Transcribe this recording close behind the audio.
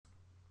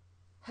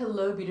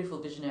Hello, beautiful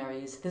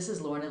visionaries. This is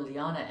Lorna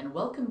Liana, and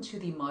welcome to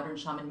the Modern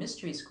Shaman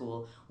Mystery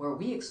School, where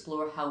we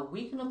explore how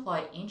we can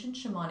apply ancient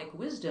shamanic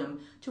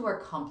wisdom to our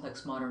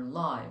complex modern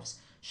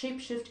lives,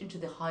 shapeshift into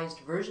the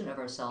highest version of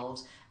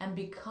ourselves, and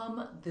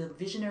become the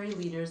visionary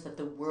leaders that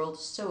the world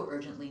so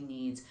urgently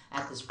needs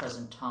at this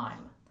present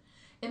time.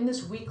 In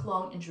this week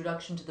long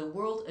introduction to the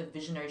world of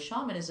visionary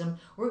shamanism,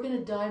 we're going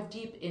to dive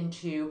deep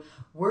into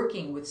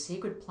working with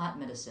sacred plant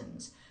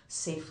medicines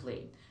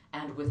safely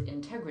and with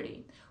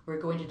integrity. We're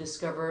going to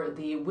discover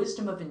the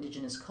wisdom of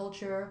indigenous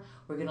culture.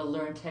 We're going to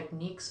learn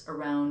techniques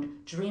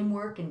around dream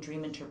work and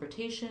dream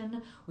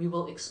interpretation. We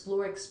will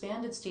explore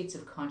expanded states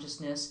of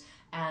consciousness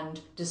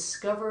and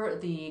discover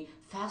the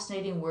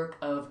fascinating work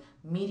of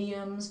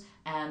mediums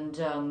and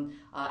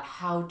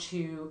how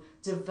to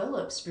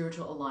develop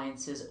spiritual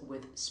alliances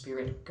with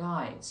spirit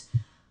guides.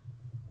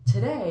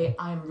 Today,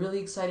 I'm really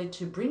excited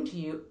to bring to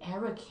you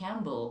Ara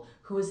Campbell,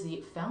 who is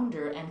the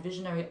founder and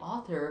visionary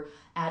author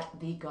at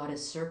the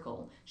Goddess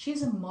Circle.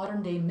 She's a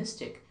modern day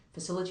mystic,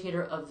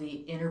 facilitator of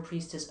the Inner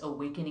Priestess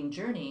Awakening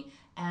Journey,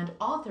 and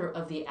author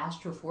of the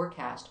Astro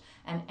Forecast.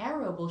 And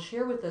Ara will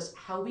share with us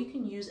how we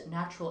can use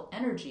natural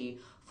energy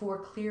for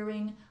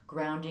clearing,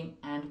 grounding,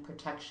 and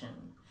protection.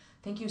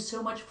 Thank you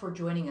so much for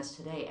joining us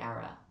today,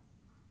 Ara.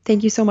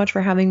 Thank you so much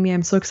for having me.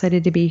 I'm so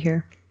excited to be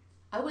here.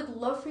 I would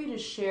love for you to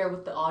share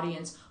with the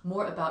audience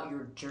more about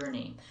your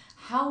journey.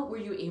 How were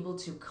you able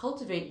to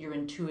cultivate your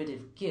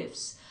intuitive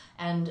gifts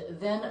and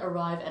then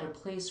arrive at a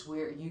place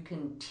where you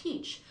can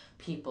teach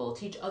people,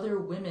 teach other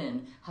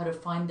women how to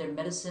find their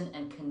medicine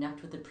and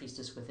connect with the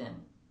priestess within?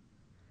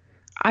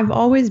 I've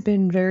always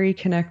been very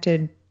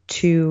connected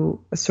to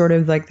sort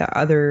of like the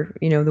other,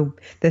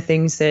 the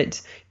things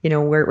that,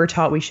 we're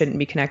taught we shouldn't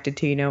be connected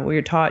to.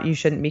 We're taught you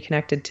shouldn't be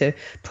connected to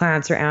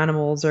plants or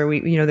animals, or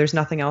there's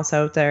nothing else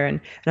out there. And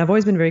I've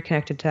always been very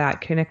connected to that,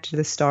 connected to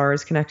the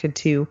stars, connected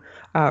to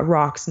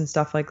rocks and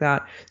stuff like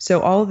that. So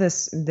all of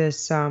this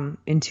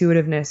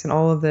intuitiveness and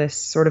all of this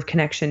sort of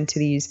connection to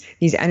these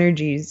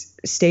energies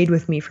stayed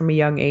with me from a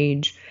young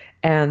age.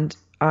 And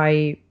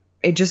it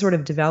just sort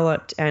of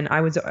developed, and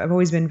I've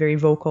always been very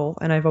vocal,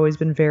 and I've always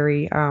been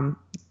very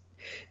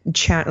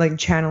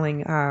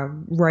channeling,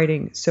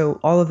 writing. So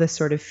all of this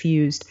sort of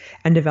fused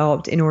and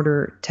developed in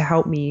order to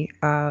help me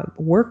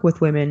work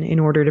with women in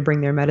order to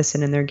bring their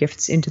medicine and their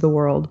gifts into the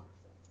world.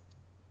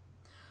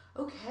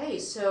 Okay,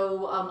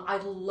 so I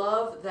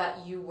love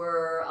that you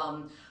were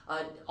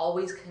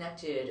always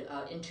connected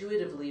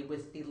intuitively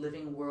with the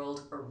living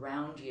world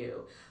around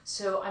you.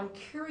 So I'm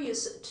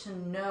curious to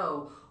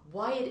know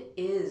why it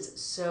is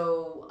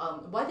so,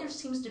 why there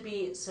seems to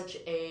be such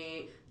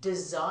a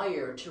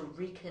desire to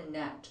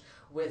reconnect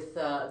with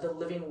the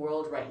living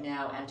world right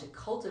now and to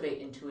cultivate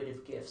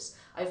intuitive gifts.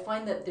 I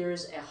find that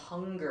there's a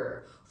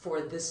hunger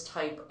for this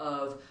type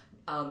of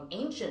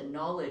ancient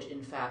knowledge,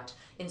 in fact,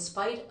 in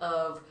spite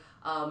of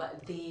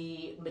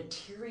the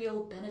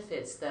material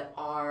benefits that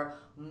our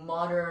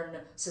modern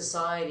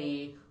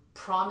society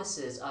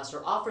promises us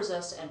or offers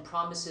us and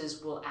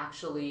promises will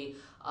actually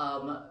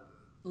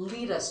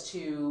lead us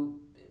to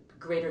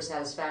greater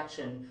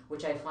satisfaction,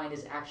 which I find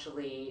is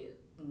actually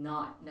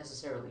not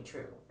necessarily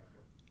true.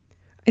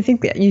 I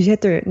think that you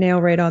hit the nail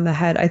right on the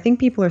head. I think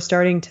people are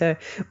starting to,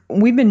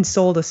 we've been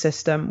sold a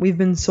system. We've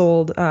been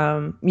sold,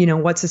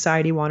 what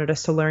society wanted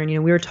us to learn.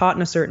 We were taught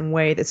in a certain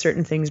way that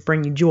certain things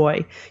bring you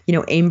joy.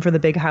 Aim for the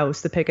big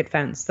house, the picket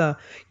fence, the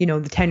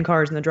 10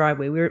 cars in the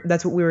driveway.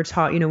 That's what we were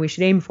taught, we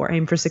should aim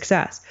for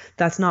success.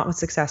 That's not what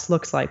success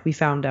looks like. We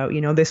found out,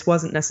 this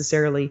wasn't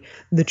necessarily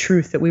the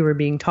truth that we were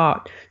being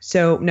taught.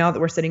 So now that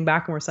we're sitting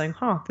back and we're saying,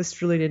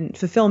 this really didn't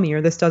fulfill me,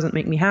 or this doesn't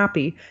make me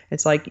happy.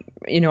 It's like,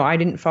 I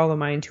didn't follow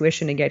my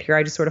intuition to get here.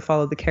 I just sort of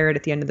followed the carrot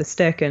at the end of the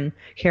stick, and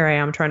here I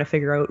am trying to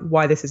figure out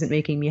why this isn't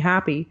making me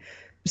happy.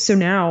 So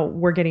now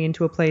we're getting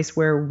into a place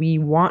where we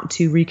want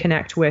to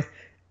reconnect with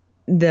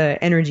the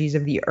energies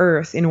of the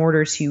earth in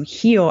order to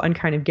heal and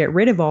kind of get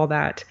rid of all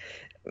that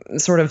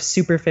sort of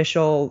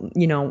superficial,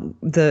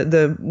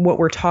 the what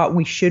we're taught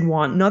we should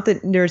want. Not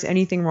that there's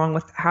anything wrong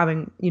with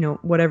having,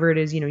 whatever it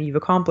is, you've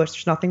accomplished.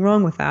 There's nothing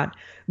wrong with that.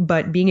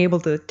 But being able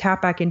to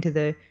tap back into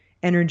the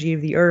energy of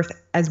the earth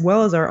as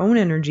well as our own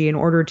energy in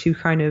order to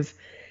kind of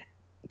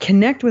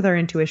connect with our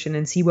intuition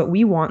and see what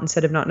we want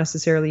instead of not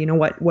necessarily,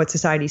 what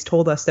society's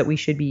told us that we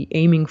should be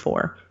aiming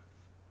for.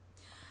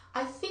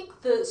 I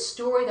think the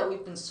story that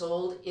we've been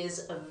sold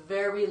is a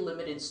very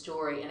limited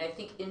story, and I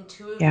think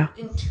Yeah.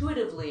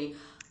 intuitively,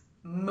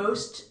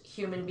 most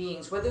human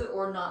beings, whether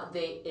or not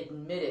they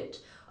admit it,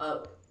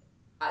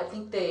 I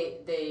think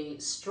they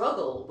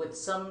struggle with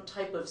some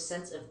type of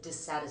sense of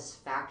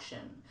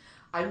dissatisfaction.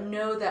 I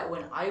know that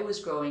when I was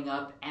growing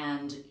up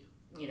and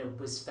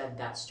was fed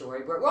that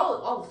story, we're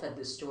all fed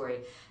this story,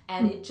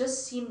 and it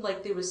just seemed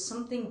like there was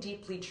something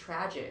deeply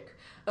tragic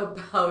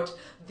about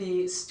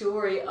the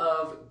story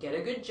of get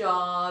a good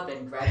job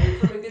and graduate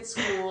from a good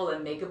school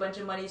and make a bunch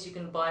of money so you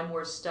can buy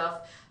more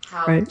stuff,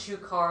 have Right. two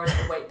cars,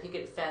 a white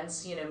picket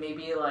fence,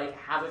 maybe like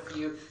have a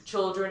few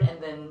children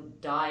and then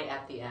die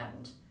at the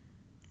end.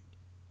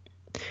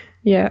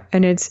 Yeah,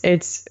 and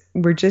it's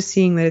we're just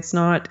seeing that it's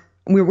not.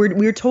 We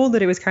were told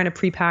that it was kind of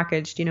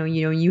prepackaged.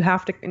 You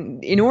have to,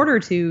 in order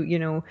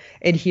to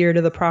adhere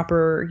to the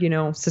proper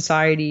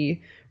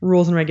society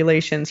rules and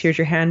regulations. Here's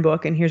your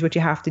handbook, and here's what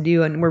you have to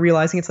do. And we're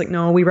realizing it's like,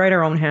 no, we write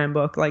our own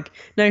handbook. Like,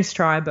 nice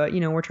try, but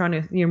we're trying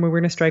to, we're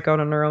gonna strike out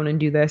on our own and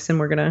do this, and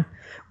we're gonna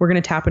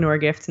tap into our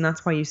gifts, and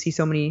that's why you see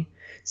so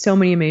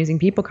many amazing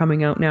people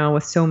coming out now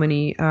with so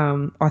many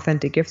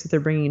authentic gifts that they're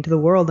bringing into the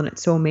world. And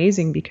it's so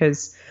amazing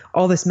because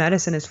all this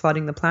medicine is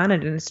flooding the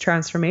planet, and it's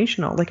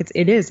transformational. Like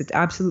it's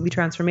absolutely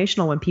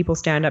transformational when people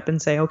stand up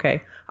and say,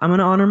 okay, I'm going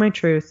to honor my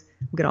truth,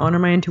 I'm going to honor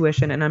my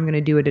intuition, and I'm going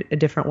to do it a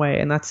different way.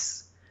 And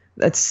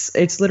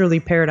it's literally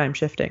paradigm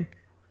shifting.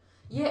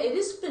 Yeah, it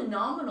is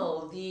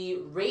phenomenal the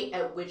rate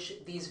at which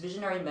these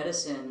visionary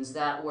medicines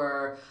that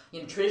were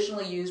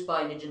traditionally used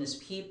by indigenous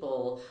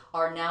people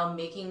are now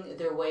making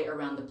their way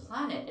around the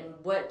planet. And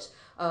what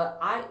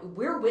I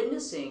we're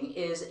witnessing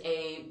is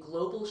a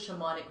global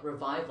shamanic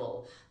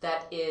revival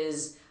that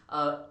is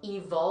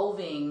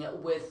evolving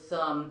with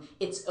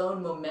its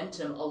own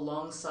momentum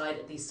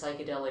alongside the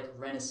psychedelic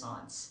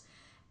renaissance,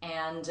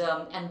 and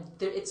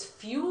it's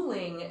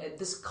fueling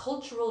this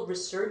cultural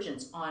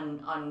resurgence on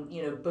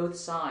both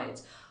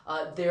sides.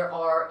 There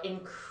are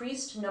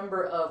increased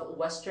number of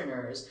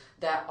Westerners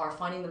that are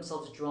finding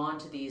themselves drawn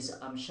to these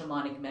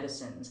shamanic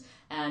medicines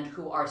and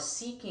who are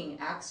seeking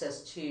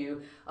access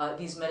to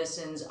these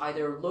medicines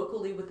either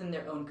locally within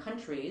their own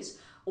countries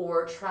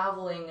or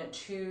traveling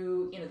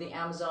to the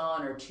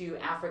Amazon or to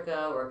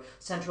Africa or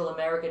Central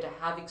America to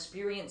have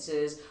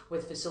experiences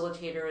with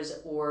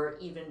facilitators or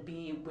even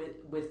be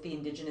with the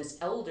indigenous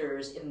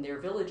elders in their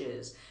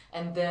villages.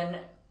 And then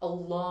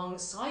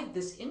alongside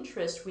this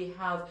interest, we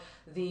have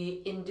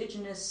the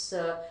indigenous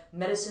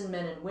medicine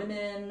men and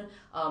women,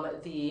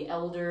 the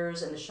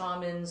elders and the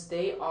shamans.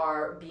 They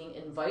are being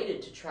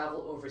invited to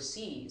travel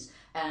overseas,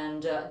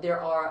 and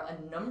there are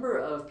a number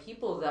of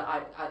people that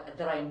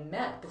I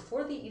met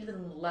before they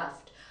even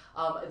left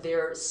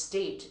their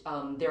state,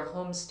 their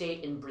home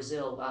state in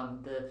Brazil.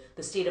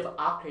 The state of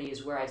Acre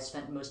is where I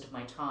spent most of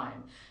my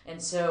time,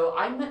 and so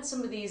I met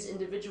some of these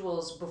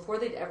individuals before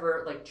they'd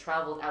ever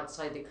traveled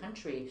outside the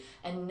country,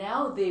 and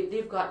now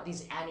they've got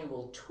these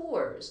annual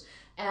tours.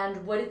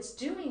 And what it's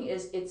doing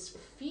is it's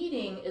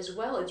feeding as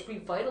well, it's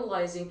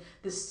revitalizing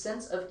this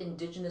sense of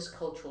indigenous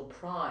cultural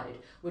pride,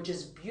 which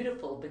is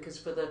beautiful because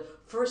for the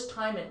first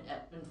time in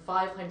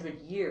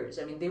 500 years,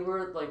 I mean, they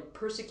were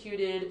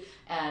persecuted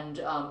and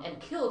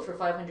killed for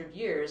 500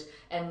 years,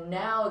 and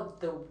now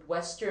the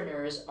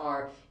Westerners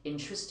are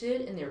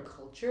interested in their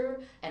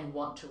culture and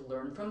want to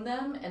learn from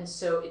them. And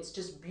so it's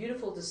just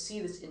beautiful to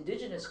see this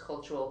indigenous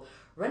cultural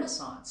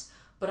renaissance.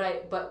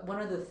 But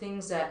one of the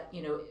things that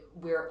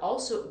we're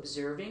also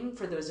observing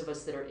for those of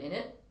us that are in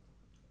it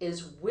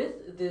is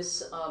with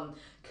this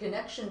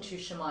connection to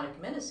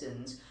shamanic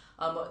medicines,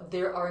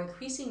 there are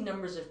increasing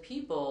numbers of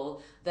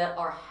people that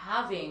are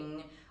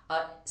having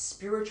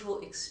spiritual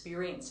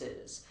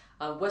experiences.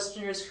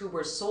 Westerners who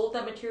were sold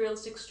that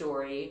materialistic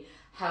story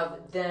have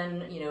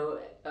then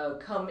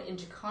come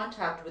into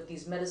contact with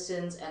these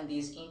medicines and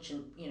these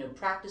ancient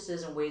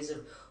practices and ways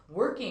of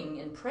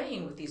working and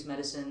praying with these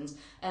medicines,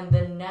 and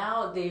then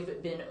now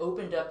they've been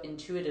opened up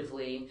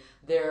intuitively.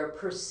 They're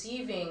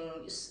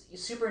perceiving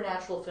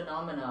supernatural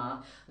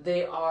phenomena.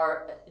 They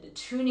are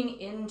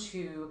tuning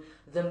into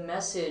the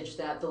message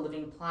that the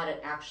living planet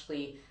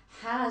actually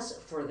has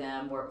for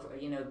them, where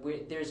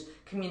there's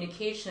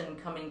communication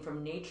coming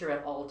from nature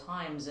at all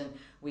times, and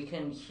we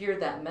can hear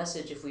that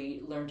message if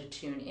we learn to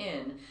tune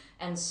in.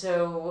 And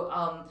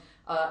so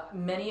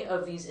many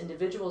of these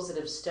individuals that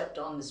have stepped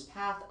on this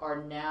path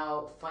are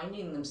now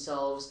finding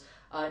themselves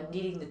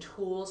needing the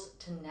tools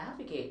to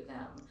navigate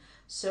them.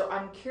 So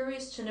I'm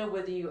curious to know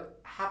whether you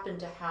happen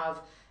to have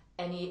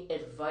any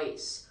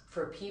advice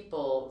for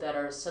people that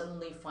are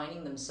suddenly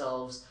finding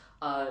themselves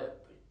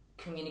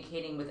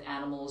communicating with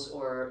animals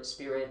or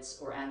spirits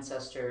or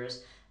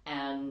ancestors,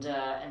 and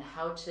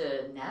how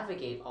to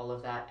navigate all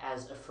of that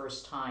as a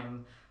first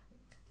time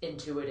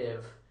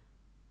intuitive.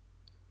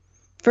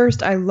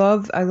 First, I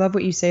love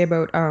what you say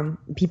about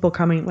people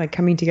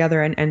coming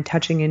together and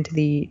touching into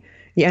the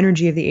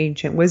energy of the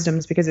ancient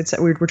wisdoms, because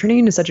we're turning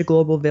into such a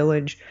global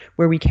village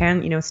where we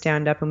can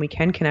stand up and we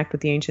can connect with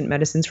the ancient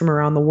medicines from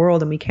around the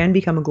world, and we can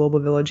become a global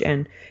village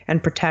and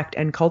protect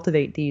and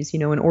cultivate these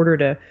in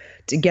order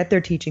to get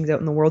their teachings out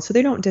in the world so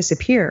they don't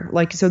disappear.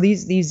 So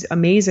these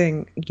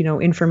amazing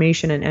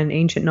information and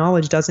ancient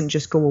knowledge doesn't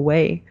just go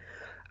away.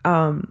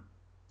 And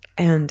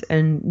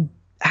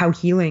how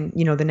healing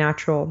the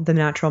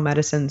natural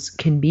medicines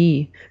can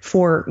be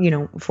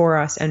for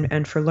us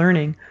and for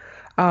learning.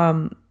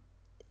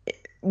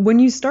 When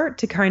you start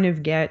to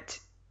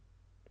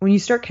when you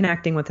start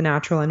connecting with the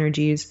natural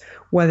energies,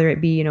 whether it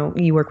be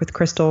you work with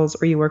crystals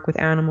or you work with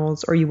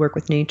animals or you work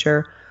with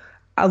nature,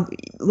 a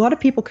lot of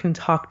people can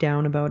talk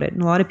down about it,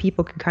 and a lot of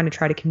people can kind of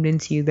try to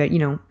convince you that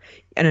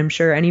and I'm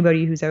sure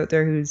anybody who's out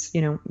there who's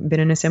been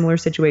in a similar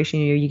situation,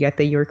 you get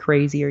that you're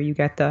crazy, or you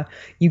get the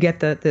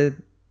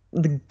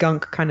the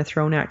gunk kind of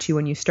thrown at you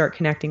when you start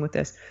connecting with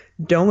this.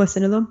 Don't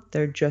listen to them.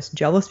 They're just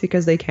jealous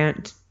because they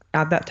can't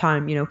at that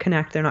time,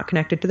 connect. They're not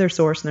connected to their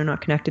source and they're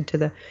not connected to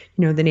the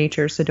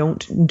nature. So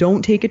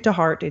don't take it to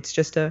heart. It's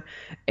just a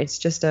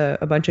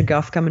bunch of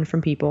guff coming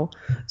from people.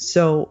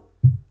 So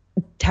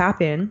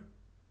tap in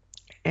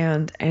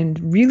and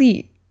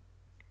really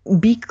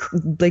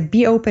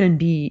be open and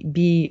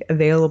be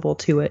available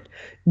to it.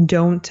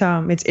 Don't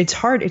it's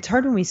hard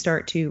when we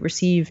start to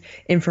receive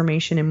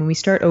information, and when we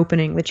start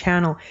opening the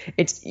channel,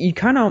 it's you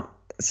kind of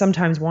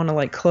sometimes want to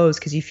like close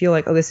because you feel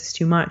like, oh, this is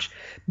too much.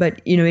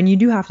 But and you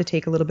do have to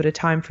take a little bit of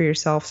time for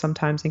yourself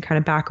sometimes and kind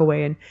of back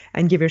away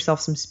and give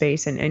yourself some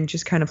space and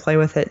just kind of play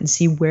with it and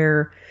see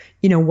where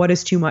what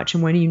is too much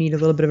and when you need a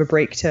little bit of a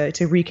break to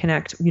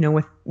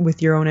reconnect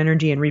with your own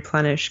energy and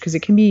replenish, because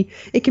it can be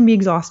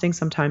exhausting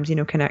sometimes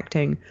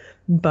connecting,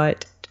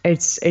 but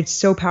it's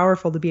so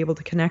powerful to be able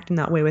to connect in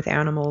that way with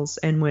animals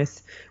and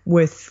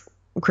with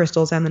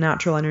crystals and the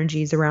natural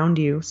energies around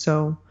you.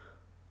 So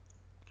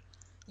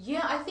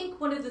Yeah, I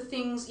think one of the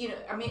things,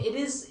 I mean, it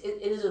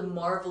is a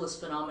marvelous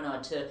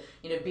phenomenon to,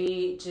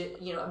 be to,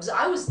 because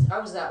I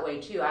was that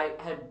way too. I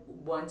had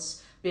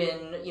once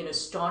been,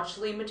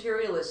 staunchly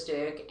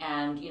materialistic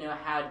and,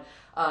 had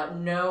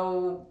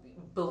no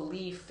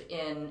belief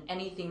in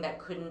anything that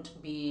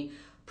couldn't be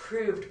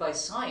proved by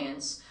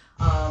science.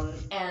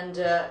 And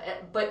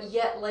but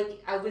yet,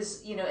 like, I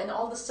was, and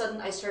all of a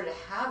sudden I started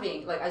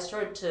having, like, I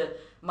started to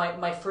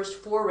my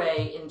first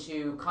foray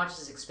into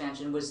consciousness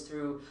expansion was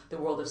through the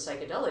world of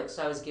psychedelics.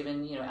 So I was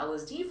given,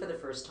 LSD for the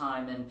first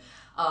time,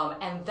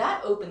 and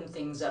that opened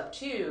things up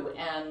too,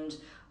 and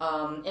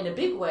in a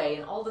big way.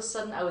 And all of a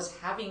sudden, I was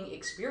having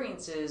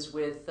experiences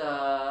with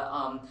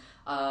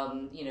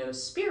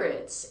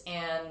spirits,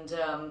 and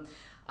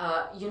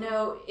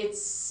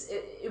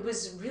it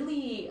was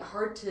really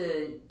hard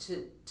to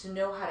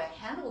know how to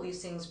handle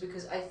these things,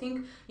 because I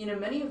think,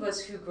 many of us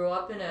who grow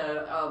up in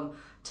a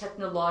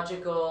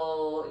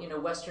technological,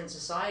 Western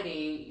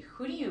society,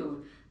 who do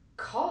you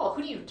call?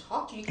 Who do you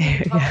talk to? You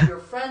can't even talk to yeah. your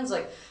friends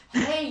like,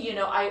 hey,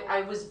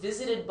 I was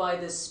visited by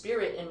this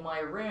spirit in my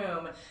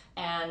room,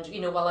 and,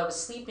 while I was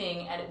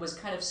sleeping, and it was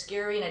kind of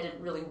scary, and I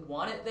didn't really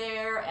want it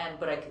there,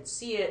 but I could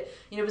see it.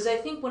 Because I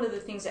think one of the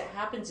things that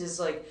happens is,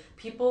 like,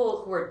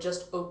 people who are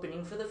just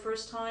opening for the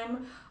first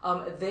time,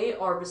 they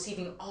are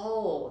receiving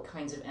all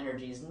kinds of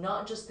energies,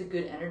 not just the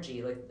good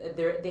energy. Like,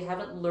 they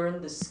haven't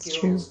learned the It's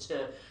true. skills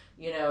to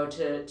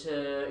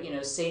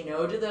say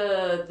no to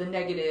the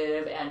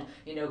negative, and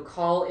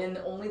call in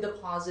only the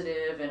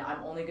positive, and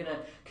I'm only going to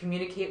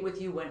communicate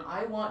with you when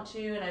I want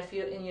to, and I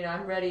feel, and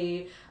I'm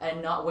ready,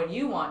 and not when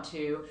you want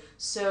to.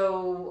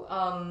 So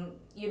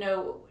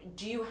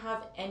do you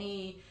have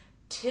any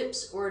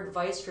tips or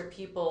advice for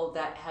people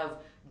that have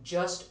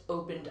just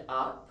opened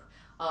up,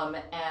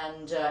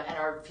 and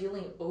are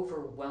feeling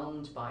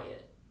overwhelmed by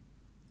it?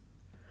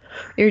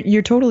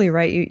 You're totally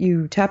right.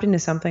 You tapped into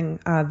something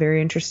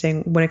very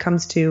interesting when it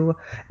comes to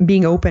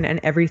being open and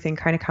everything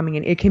kind of coming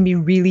in. It can be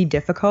really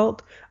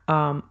difficult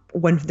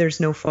when there's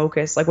no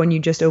focus. Like when you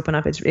just open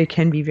up, it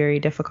can be very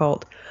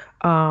difficult.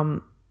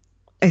 Um,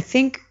 I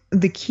think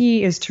the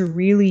key is to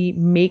really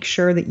make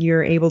sure that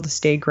you're able to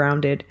stay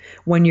grounded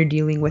when you're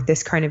dealing with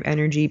this kind of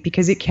energy,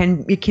 because it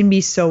can be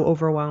so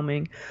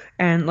overwhelming.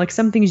 And like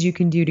some things you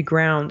can do to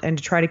ground and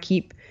to try to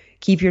keep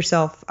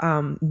yourself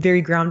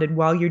very grounded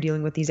while you're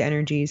dealing with these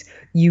energies.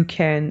 You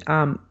can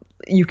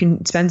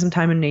spend some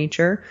time in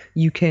nature.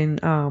 You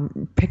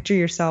can picture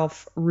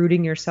yourself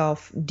rooting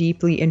yourself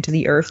deeply into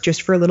the earth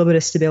just for a little bit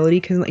of stability,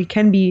 because it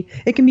can be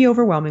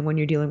overwhelming when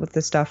you're dealing with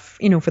this stuff,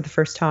 for the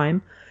first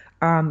time.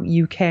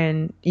 You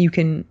can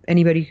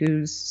anybody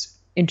who's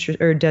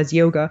interested or does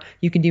yoga,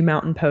 you can do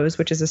mountain pose,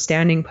 which is a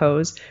standing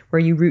pose where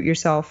you root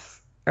yourself.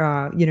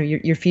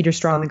 Your feet are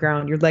strong on the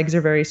ground, your legs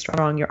are very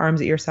strong, your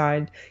arms at your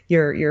side,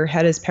 your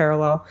head is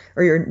parallel,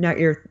 or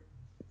your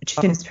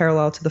chin is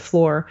parallel to the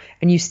floor,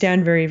 and you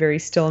stand very, very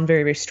still and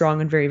very, very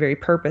strong and very, very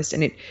purposed.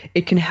 And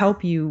it can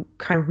help you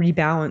kind of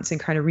rebalance and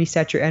kind of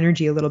reset your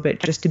energy a little bit,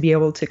 just to be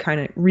able to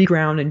kind of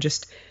reground and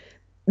just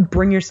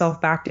bring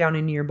yourself back down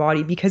into your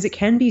body, because it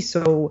can be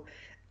so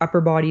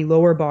upper body,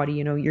 lower body,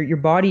 your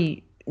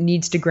body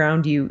needs to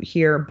ground you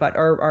here, but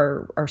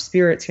our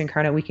spirits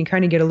we can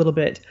kind of get a little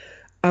bit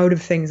out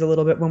of things a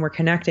little bit when we're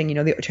connecting.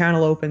 The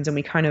channel opens and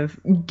we kind of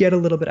get a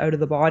little bit out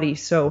of the body.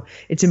 So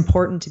it's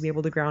important to be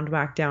able to ground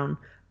back down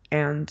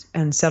and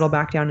settle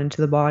back down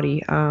into the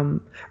body.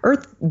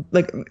 Earth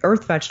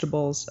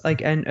vegetables,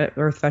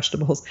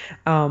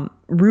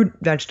 root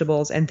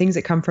vegetables and things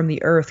that come from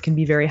the earth can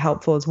be very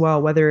helpful as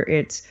well, whether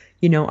it's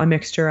a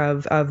mixture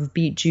of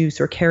beet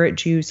juice or carrot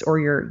juice, or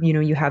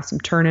you have some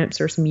turnips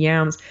or some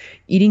yams.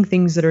 Eating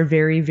things that are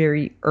very,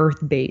 very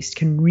earth based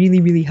can really,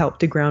 really help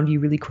to ground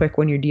you really quick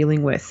when you're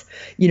dealing with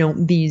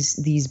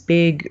these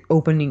big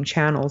opening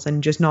channels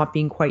and just not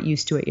being quite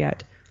used to it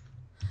yet.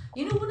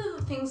 One of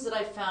the things that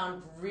I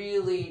found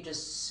really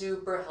just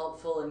super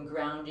helpful in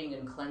grounding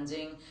and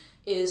cleansing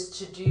is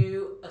to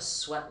do a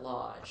sweat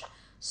lodge.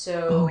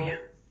 Oh yeah.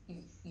 So,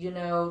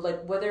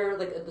 like whether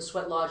like the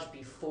sweat lodge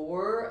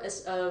before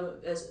as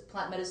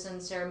plant medicine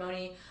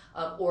ceremony,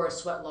 or a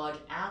sweat lodge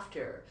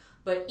after.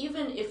 But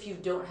even if you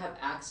don't have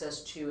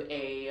access to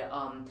a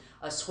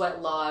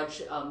sweat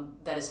lodge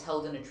that is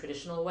held in a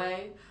traditional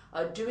way,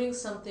 doing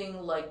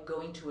something like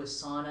going to a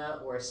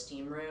sauna or a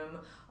steam room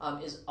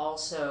is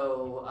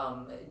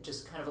also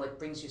just kind of like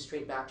brings you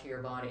straight back to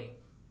your body.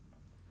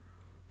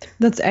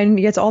 That's and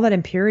it gets all that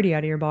impurity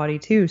out of your body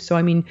too. So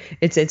I mean,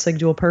 it's like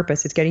dual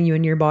purpose. It's getting you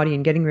in your body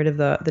and getting rid of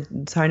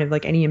the kind of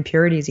like any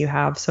impurities you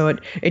have. So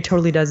it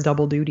totally does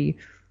double duty.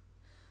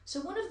 So,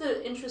 one of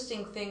the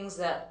interesting things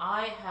that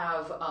I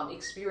have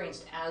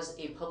experienced as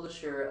a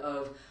publisher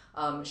of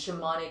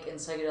shamanic and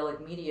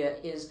psychedelic media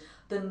is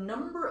the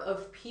number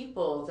of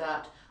people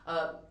that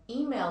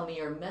email me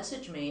or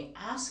message me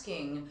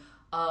asking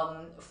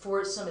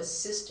for some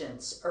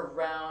assistance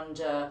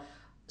around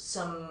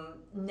some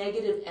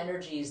negative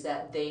energies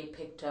that they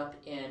picked up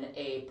in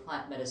a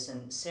plant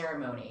medicine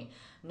ceremony.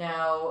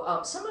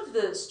 Now, some of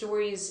the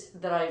stories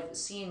that I've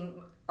seen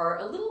are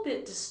a little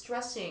bit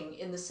distressing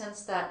in the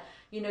sense that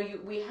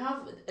we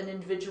have an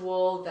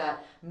individual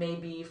that may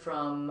be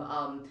from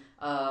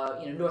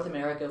North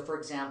America, for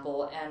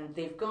example, and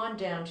they've gone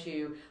down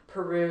to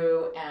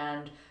Peru,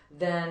 and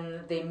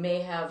then they may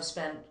have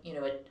spent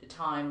a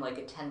time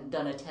like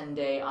done a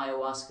 10-day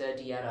ayahuasca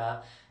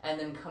dieta, and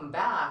then come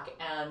back.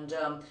 And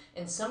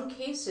in some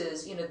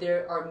cases,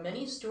 there are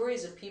many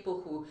stories of people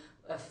who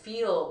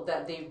feel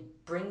that they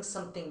bring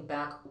something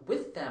back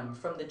with them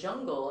from the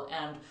jungle,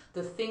 and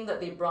the thing that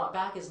they brought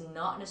back is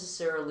not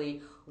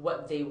necessarily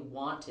what they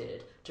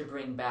wanted to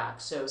bring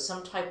back. So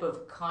some type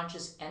of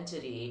conscious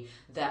entity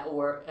that,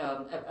 or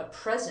a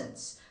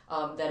presence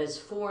that is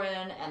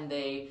foreign, and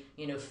they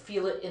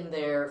feel it in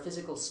their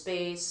physical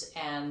space,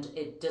 and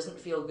it doesn't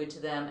feel good to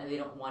them, and they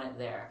don't want it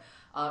there.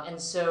 And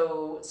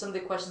so some of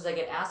the questions I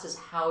get asked is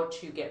how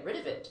to get rid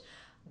of it.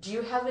 Do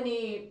you have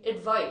any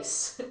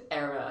advice,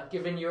 Ara,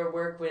 given your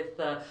work with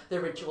the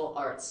ritual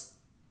arts?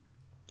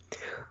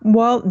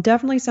 Well,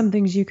 definitely some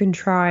things you can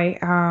try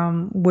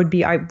would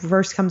be, I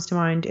first comes to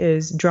mind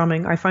is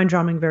drumming. I find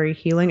drumming very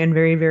healing and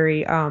very,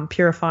 very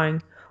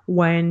purifying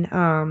when,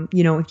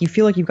 if you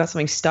feel like you've got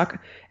something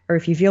stuck or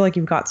if you feel like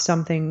you've got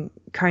something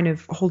kind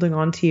of holding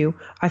on to you,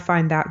 I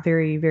find that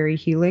very, very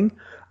healing.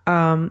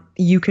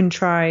 You can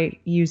try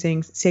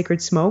using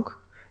sacred smoke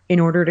in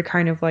order to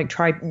kind of like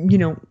try,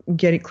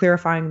 get it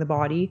clarifying the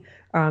body.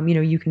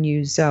 You can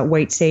use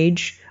white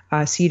sage,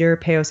 cedar,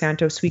 Palo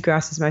Santo,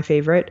 sweetgrass is my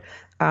favorite.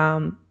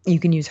 You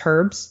can use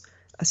herbs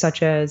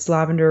such as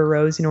lavender or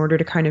rose in order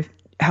to kind of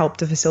help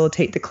to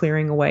facilitate the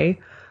clearing away.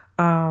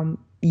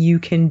 You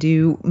can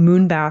do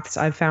moon baths.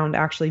 I've found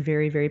actually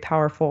very, very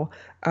powerful.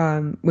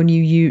 When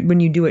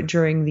you do it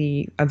during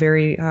a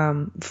very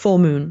full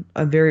moon,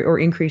 a very or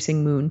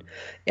increasing moon,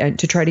 and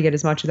to try to get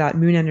as much of that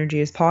moon energy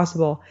as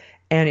possible.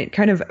 And it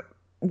kind of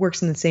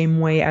works in the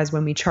same way as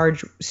when we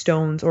charge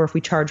stones or if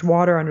we charge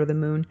water under the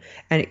moon,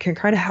 and it can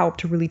kind of help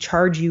to really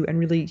charge you and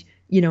really,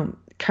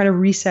 kind of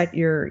reset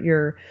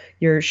your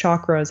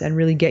chakras and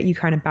really get you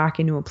kind of back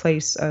into a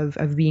place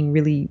of being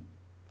really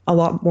a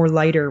lot more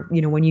lighter,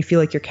 when you feel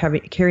like you're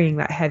carrying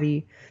that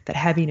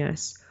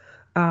heaviness.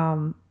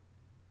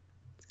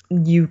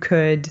 You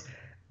could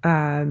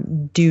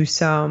do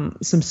some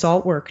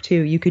salt work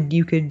too. You could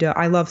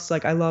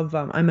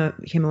I'm a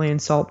Himalayan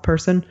salt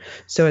person,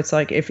 so it's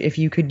like if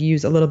you could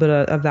use a little bit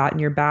of that in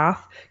your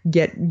bath,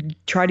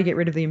 try to get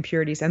rid of the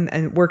impurities, and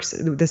it works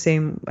the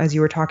same as you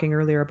were talking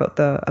earlier about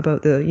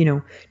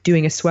the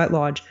doing a sweat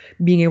lodge,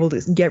 being able to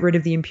get rid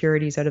of the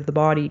impurities out of the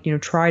body,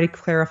 try to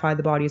clarify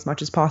the body as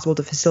much as possible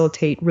to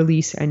facilitate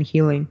release and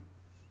healing.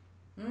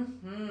 Hmm.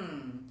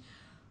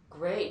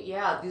 Great.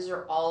 Yeah, these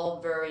are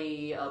all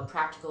very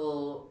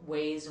practical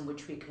ways in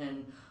which we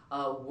can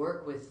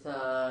work with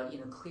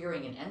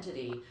clearing an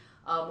entity.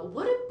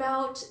 What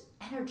about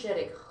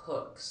energetic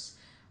hooks?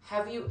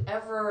 Have you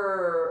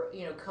ever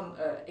come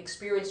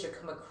experienced or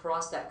come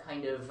across that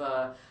kind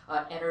of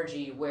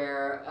energy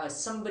where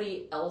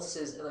somebody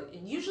else's, like,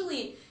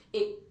 usually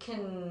it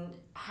can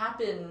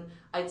happen,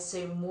 I'd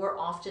say, more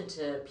often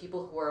to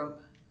people who are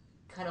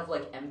kind of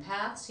like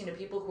empaths,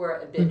 people who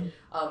are a bit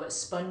Mhm.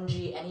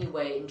 spongy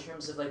anyway in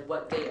terms of like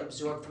what they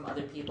absorb from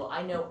other people.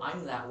 I know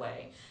I'm that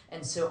way.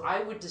 And so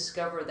I would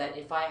discover that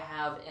if I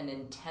have an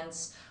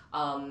intense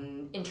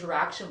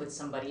interaction with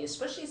somebody,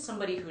 especially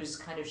somebody who's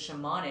kind of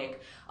shamanic,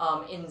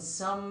 in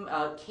some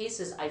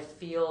cases I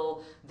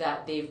feel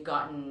that they've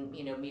gotten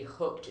me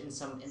hooked in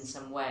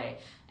some way,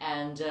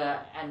 and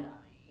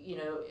you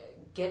know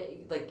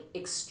get like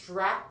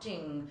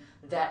extracting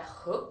that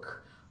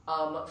hook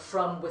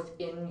from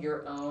within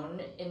your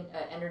own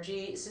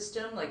energy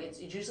system. Like it's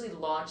usually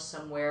lodged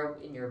somewhere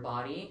in your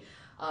body.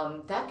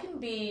 That can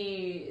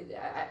be,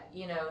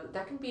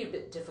 that can be a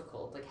bit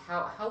difficult. Like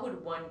how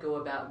would one go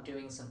about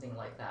doing something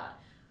like that?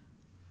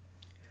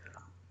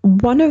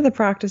 One of the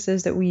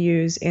practices that we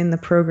use in the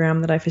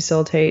program that I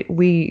facilitate,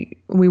 we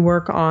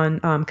work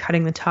on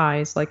cutting the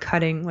ties, like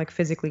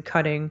physically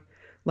cutting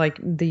like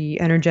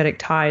the energetic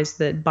ties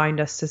that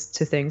bind us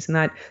to things,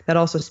 and that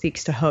also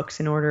speaks to hooks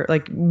in order,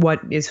 like what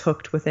is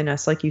hooked within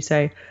us, like you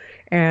say.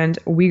 And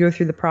we go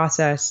through the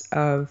process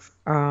of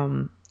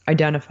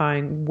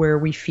identifying where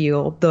we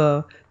feel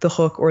the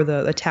hook or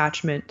the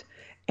attachment,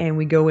 and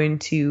we go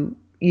into,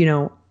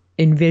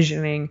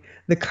 envisioning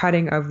the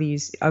cutting of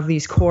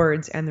these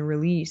cords and the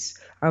release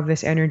of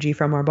this energy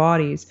from our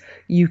bodies.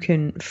 You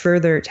can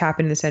further tap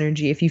into this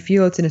energy if you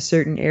feel it's in a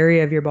certain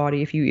area of your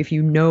body. If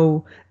you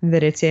know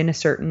that it's in a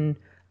certain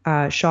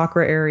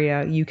chakra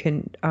area, you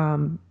can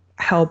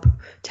help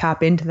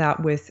tap into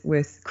that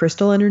with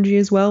crystal energy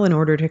as well, in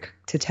order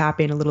to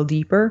tap in a little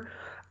deeper.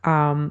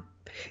 Um,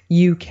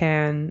 you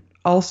can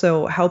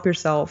also help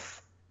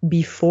yourself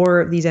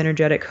before these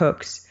energetic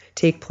hooks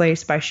take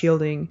place by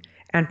shielding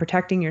and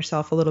protecting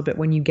yourself a little bit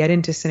when you get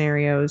into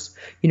scenarios,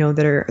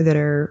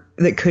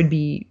 that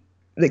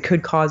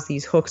could cause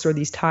these hooks or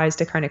these ties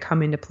to kind of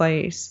come into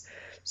place.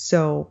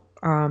 So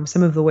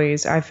some of the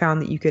ways I've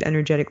found that you could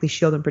energetically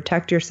shield and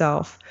protect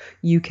yourself,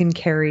 you can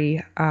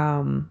carry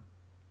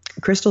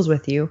crystals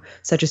with you,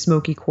 such as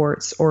smoky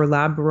quartz or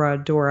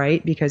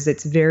labradorite, because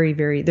they're very,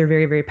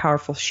 very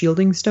powerful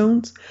shielding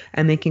stones,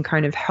 and they can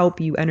kind of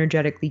help you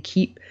energetically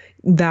keep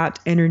that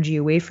energy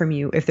away from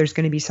you if there's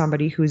going to be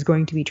somebody who's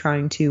going to be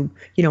trying to,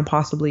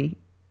 possibly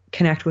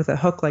connect with a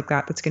hook like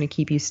that that's going to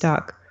keep you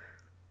stuck.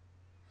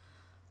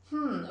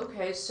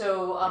 Okay.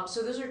 So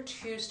those are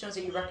two stones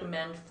that you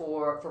recommend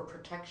for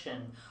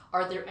protection.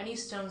 Are there any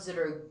stones that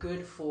are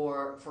good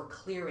for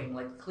clearing,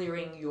 like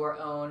clearing your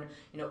own,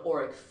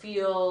 auric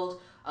field,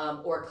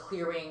 or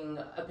clearing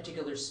a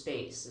particular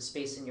space, a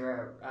space in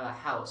your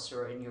house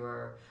or in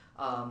your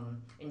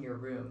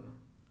room?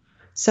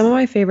 Some of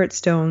my favorite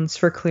stones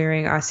for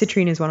clearing,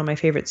 citrine is one of my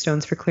favorite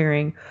stones for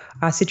clearing.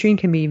 Citrine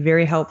can be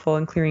very helpful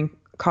in clearing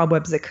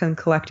cobwebs that can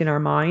collect in our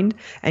mind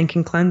and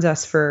can cleanse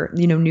us for,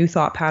 new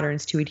thought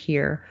patterns to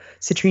adhere.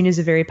 Citrine is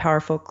a very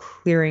powerful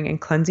clearing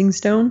and cleansing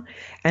stone,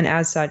 and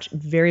as such,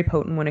 very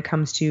potent when it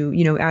comes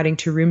to, adding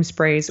to room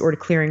sprays or to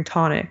clearing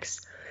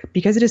tonics.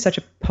 Because it is such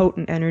a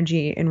potent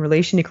energy in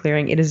relation to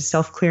clearing, it is a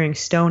self-clearing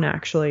stone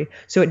actually.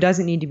 So it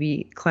doesn't need to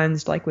be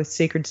cleansed like with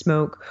sacred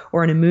smoke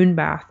or in a moon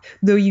bath,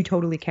 though you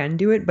totally can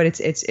do it, but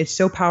it's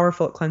so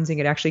powerful at cleansing,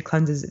 it actually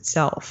cleanses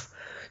itself.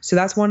 So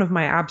that's one of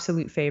my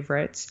absolute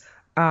favorites.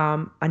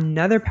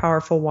 Another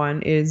powerful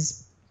one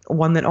is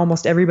one that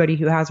almost everybody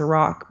who has a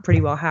rock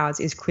pretty well has,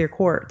 is clear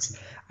quartz.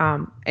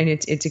 And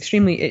it's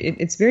extremely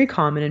it's very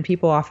common, and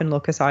people often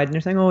look aside and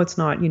they're saying, oh, it's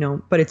not,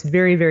 but it's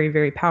very, very,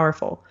 very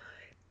powerful.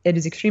 It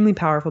is extremely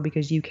powerful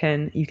because you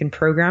can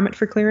program it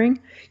for clearing.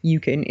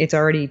 It's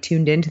already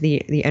tuned into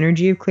the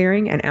energy of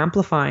clearing and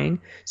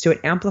amplifying, so it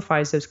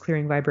amplifies those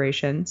clearing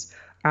vibrations.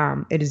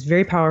 It is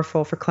very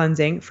powerful for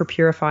cleansing, for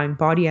purifying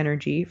body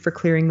energy, for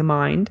clearing the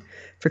mind,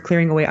 for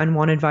clearing away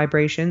unwanted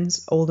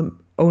vibrations,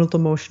 old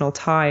emotional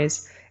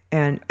ties,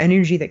 and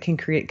energy that can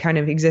create kind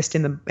of exist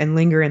in the and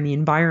linger in the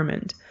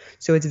environment.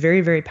 So it's a very,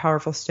 very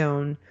powerful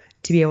stone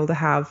to be able to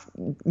have,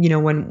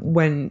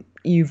 when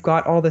you've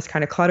got all this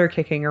kind of clutter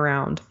kicking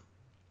around.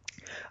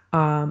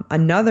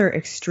 Another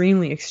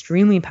extremely,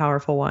 extremely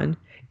powerful one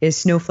is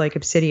snowflake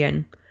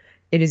obsidian.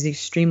 It is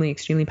extremely,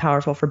 extremely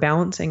powerful for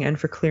balancing and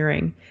for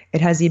clearing.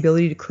 It has the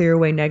ability to clear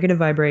away negative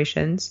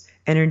vibrations,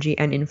 energy,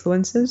 and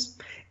influences.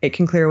 It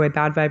can clear away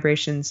bad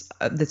vibrations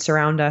that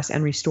surround us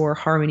and restore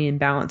harmony and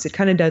balance. It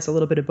kind of does a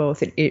little bit of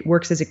both. It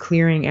works as a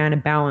clearing and a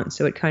balance.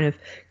 So it kind of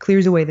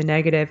clears away the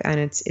negative, and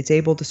it's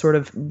able to sort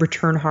of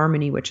return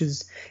harmony,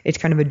 it's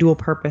kind of a dual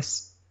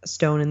purpose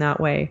stone in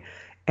that way.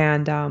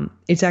 And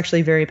it's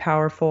actually very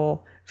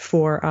powerful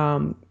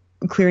for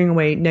clearing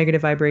away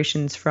negative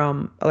vibrations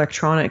from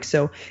electronics.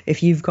 So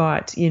if you've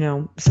got,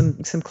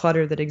 some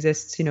clutter that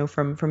exists,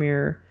 from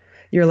your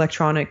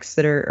electronics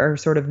that are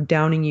sort of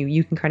downing you,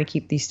 you can kind of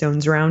keep these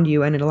stones around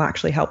you, and it'll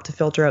actually help to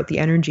filter out the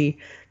energy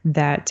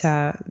that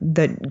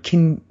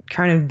can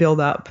kind of build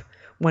up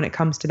when it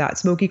comes to that.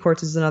 Smoky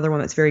quartz is another one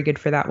that's very good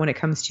for that when it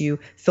comes to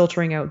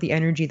filtering out the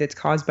energy that's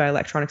caused by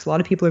electronics. A lot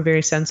of people are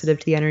very sensitive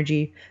to the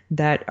energy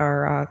that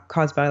are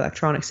caused by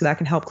electronics, so that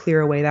can help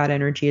clear away that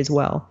energy as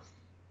well.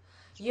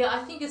 Yeah,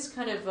 I think it's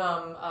kind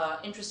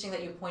of interesting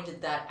that you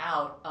pointed that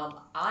out.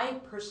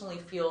 I personally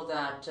feel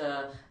that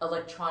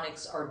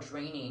electronics are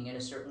draining in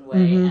a certain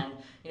way, Hmm.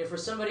 and for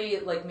somebody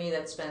like me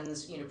that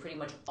spends pretty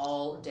much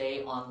all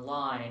day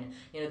online,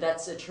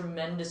 that's a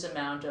tremendous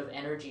amount of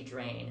energy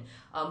drain.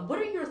 What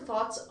are your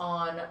thoughts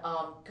on,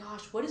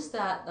 gosh, what is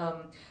that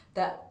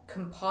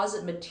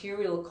composite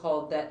material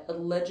called that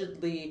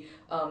allegedly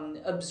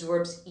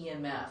absorbs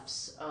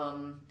EMFs?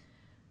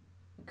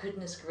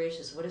 Goodness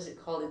gracious, what is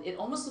it called? It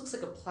almost looks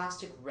like a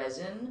plastic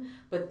resin,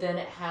 but then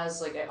it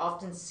has, like, I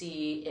often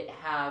see it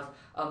have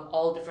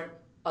all different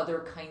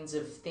other kinds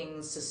of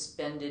things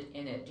suspended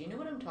in it. Do you know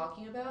what I'm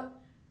talking about?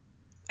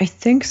 I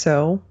think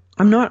so.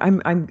 I'm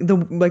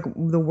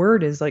the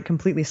word is like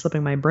completely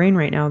slipping my brain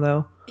right now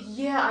though.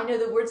 Yeah, I know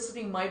the word's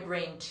slipping my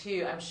brain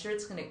too. I'm sure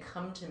it's going to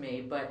come to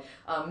me, but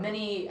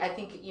I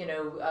think,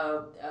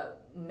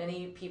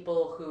 many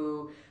people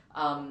who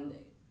um,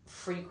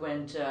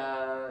 frequent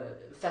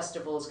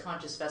festivals,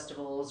 conscious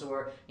festivals,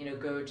 or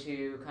go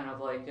to kind of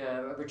like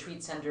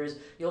retreat centers,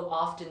 you'll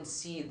often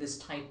see this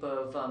type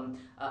of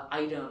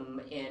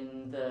item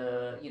in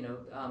the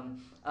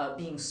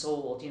being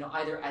sold.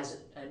 Either as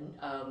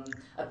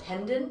a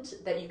pendant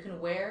that you can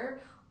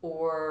wear,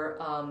 or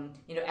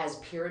as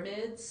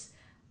pyramids.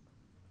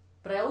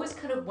 But I always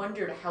kind of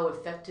wondered how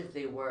effective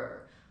they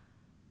were.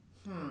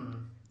 Hmm.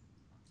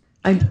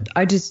 Do you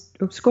I just,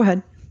 oops, go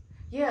ahead.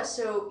 Yeah,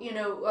 so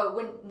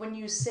when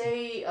you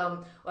say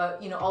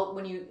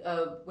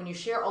when you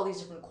share all these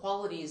different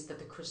qualities that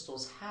the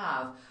crystals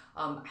have,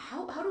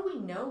 how do we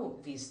know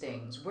these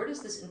things? Where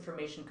does this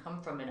information come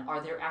from, and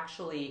are there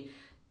actually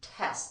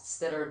tests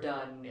that are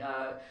done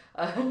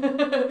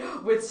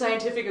with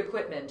scientific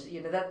equipment?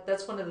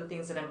 That's one of the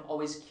things that I'm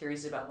always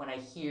curious about when I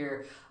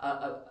hear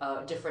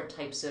different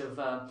types of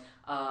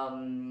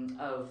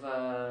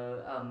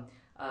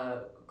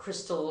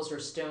crystals or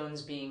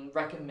stones being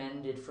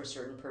recommended for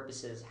certain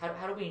purposes.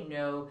 How do we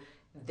know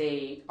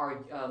they are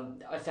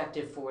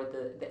effective for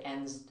the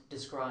ends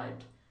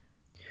described?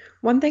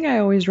 One thing I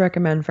always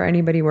recommend for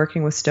anybody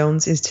working with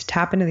stones is to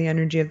tap into the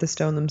energy of the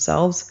stone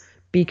themselves,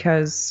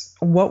 because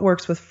what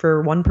works with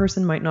for one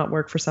person might not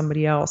work for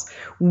somebody else.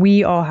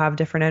 We all have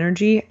different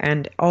energy,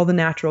 and all the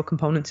natural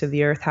components of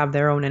the earth have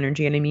their own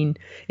energy. And I mean,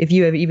 if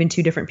you have even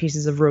two different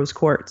pieces of rose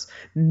quartz,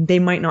 they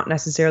might not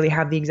necessarily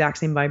have the exact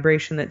same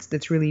vibration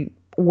that's really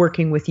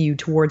working with you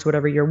towards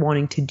whatever you're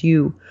wanting to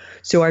do.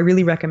 So I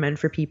really recommend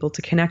for people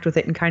to connect with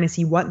it and kind of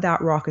see what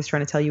that rock is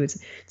trying to tell you. It's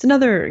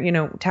another,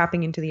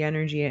 tapping into the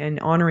energy and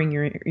honoring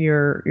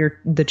your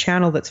the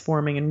channel that's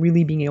forming, and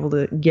really being able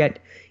to get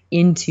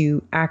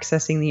into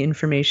accessing the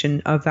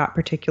information of that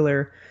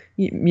particular,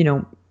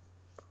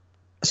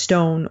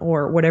 stone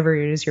or whatever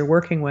it is you're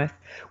working with.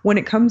 When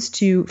it comes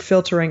to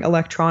filtering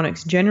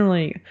electronics,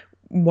 generally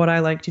what I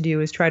like to do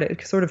is try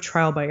to sort of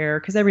trial by error,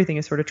 because everything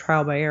is sort of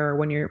trial by error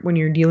when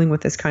you're dealing with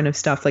this kind of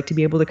stuff, like to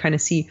be able to kind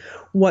of see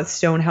what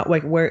stone help,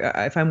 like where,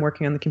 if I'm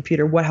working on the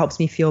computer, what helps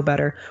me feel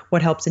better,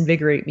 what helps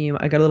invigorate me,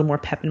 I got a little more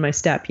pep in my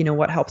step,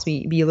 what helps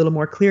me be a little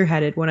more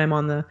clear-headed when I'm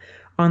on the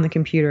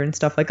computer and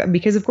stuff like that.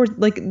 Because of course,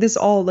 like this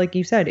all, like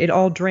you said, it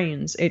all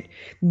drains it.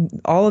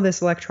 All of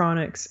this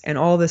electronics and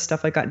all this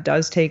stuff like that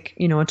does take,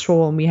 a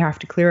toll, and we have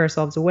to clear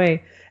ourselves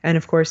away. And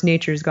of course,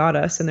 nature's got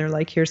us, and they're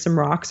like, here's some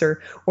rocks.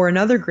 Or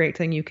another great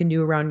thing you can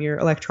do around your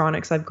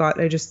electronics,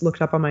 I just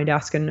looked up on my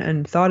desk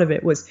and thought of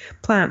it, was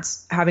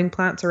plants. Having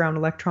plants around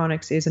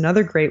electronics is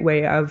another great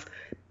way of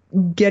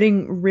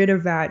getting rid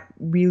of that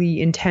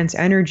really intense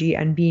energy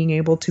and being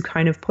able to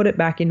kind of put it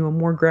back into a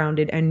more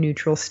grounded and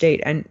neutral state.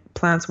 And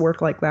plants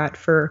work like that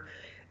for,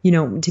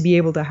 to be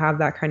able to have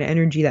that kind of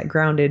energy, that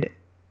grounded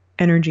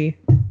energy.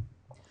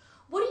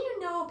 What do you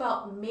know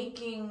about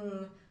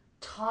making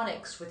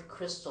tonics with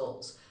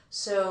crystals?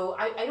 So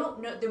I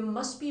don't know. There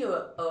must be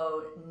a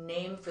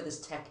name for this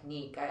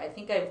technique. I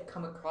think I've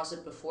come across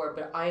it before,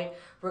 but I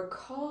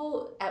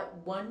recall at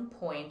one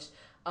point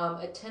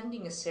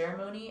attending a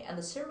ceremony, and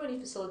the ceremony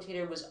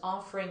facilitator was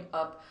offering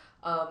up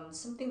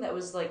something that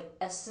was like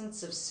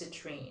essence of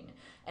citrine.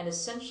 And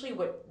essentially,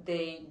 what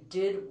they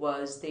did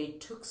was they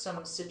took some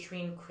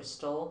citrine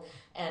crystal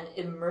and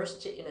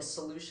immersed it in a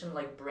solution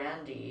like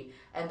brandy,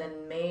 and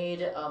then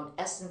made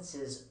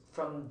essences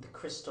from the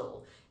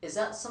crystal. Is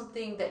that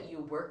something that you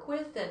work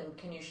with? And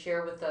can you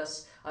share with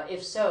us,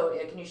 if so,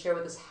 can you share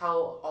with us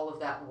how all of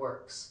that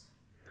works?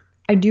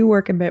 I do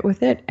work a bit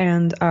with it,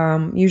 and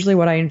usually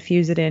what I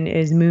infuse it in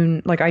is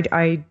moon. Like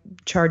I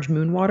charge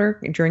moon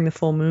water during the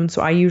full moon,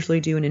 so I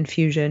usually do an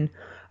infusion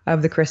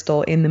of the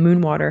crystal in the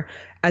moon water.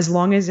 As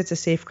long as it's a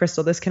safe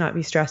crystal, this cannot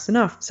be stressed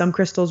enough. Some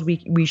crystals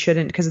we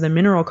shouldn't, because of the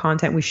mineral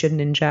content, we shouldn't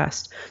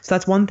ingest. So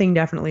that's one thing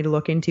definitely to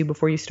look into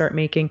before you start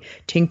making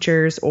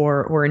tinctures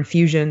or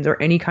infusions or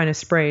any kind of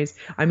sprays.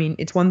 I mean,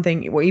 it's one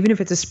thing, well, even if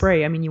it's a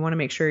spray, I mean, you want to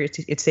make sure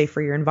it's safe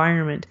for your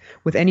environment.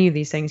 With any of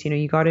these things,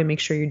 you got to make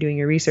sure you're doing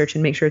your research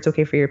and make sure it's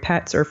okay for your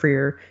pets, or for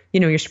your,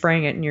 you're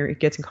spraying it and it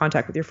gets in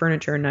contact with your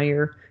furniture, and now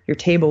your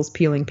table's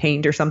peeling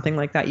paint or something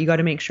like that. You got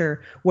to make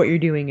sure what you're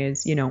doing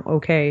is,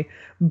 okay.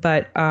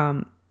 But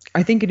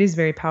I think it is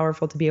very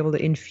powerful to be able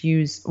to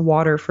infuse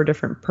water for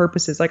different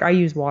purposes. Like I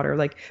use water,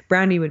 like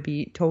brandy would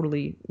be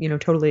totally,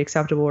 totally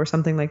acceptable, or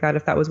something like that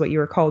if that was what you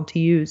were called to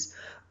use.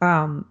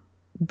 But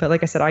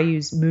like I said, I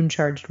use moon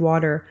charged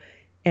water,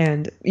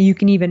 and you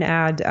can even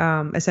add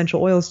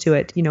essential oils to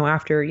it,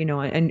 after,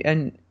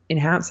 and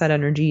enhance that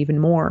energy even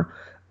more,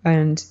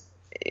 and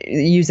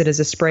use it as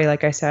a spray,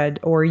 like I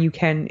said, or you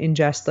can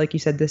ingest, like you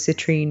said, the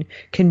citrine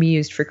can be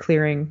used for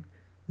clearing.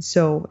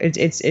 So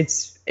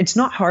it's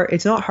not hard.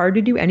 It's not hard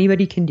to do.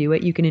 Anybody can do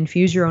it. You can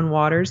infuse your own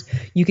waters.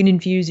 You can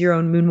infuse your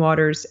own moon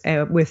waters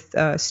with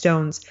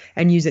stones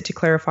and use it to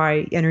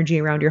clarify energy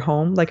around your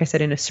home. Like I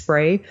said, in a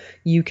spray,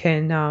 you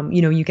can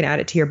you can add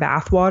it to your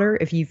bath water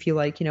if you feel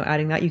like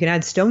adding that. You can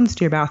add stones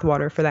to your bath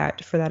water for that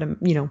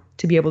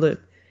to be able to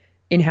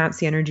enhance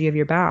the energy of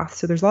your bath.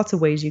 So there's lots of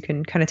ways you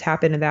can kind of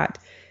tap into that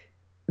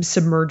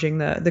submerging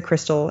the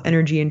crystal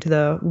energy into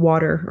the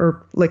water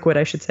or liquid,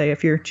 I should say,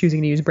 if you're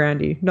choosing to use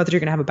brandy. Not that you're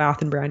gonna have a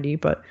bath in brandy,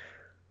 but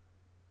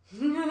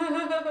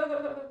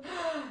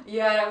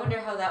Yeah, I wonder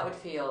how that would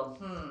feel.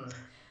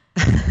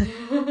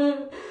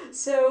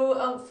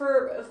 So,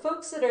 for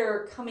folks that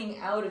are coming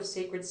out of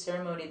sacred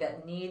ceremony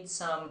that need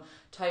some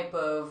type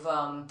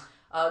of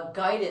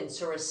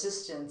guidance or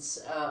assistance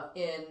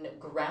in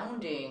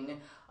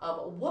grounding,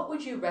 what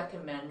would you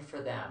recommend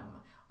for them?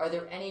 Are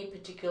there any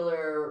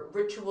particular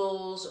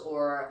rituals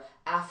or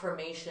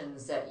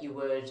affirmations that you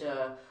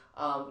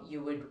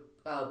would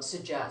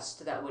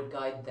suggest that would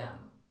guide them?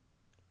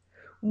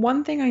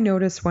 one thing I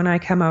notice when I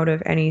come out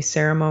of any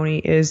ceremony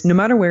is no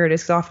matter where it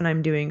is, 'cause often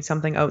I'm doing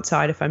something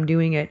outside if I'm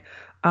doing it.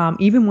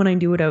 Even when I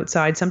do it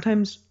outside,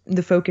 sometimes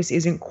the focus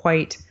isn't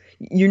quite,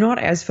 you're not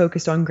as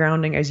focused on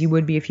grounding as you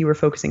would be if you were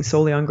focusing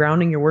solely on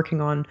grounding. You're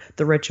working on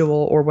the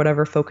ritual or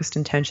whatever focused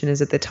intention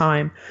is at the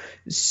time.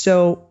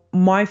 So,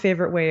 my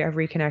favorite way of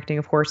reconnecting,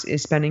 of course,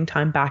 is spending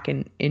time back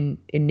in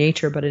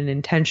nature, but in an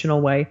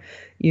intentional way.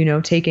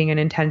 Taking an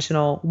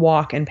intentional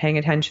walk and paying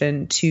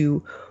attention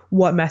to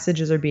what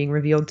messages are being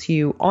revealed to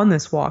you on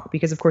this walk,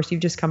 because of course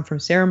you've just come from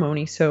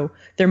ceremony, so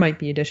there might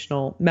be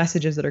additional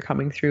messages that are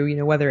coming through,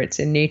 whether it's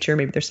in nature,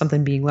 maybe there's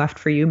something being left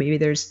for you, maybe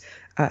there's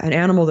an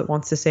animal that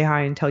wants to say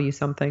hi and tell you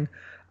something.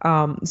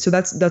 So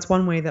that's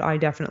one way that I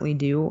definitely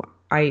do.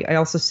 I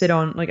also sit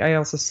on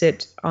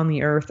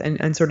the earth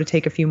and sort of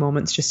take a few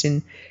moments just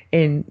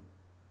in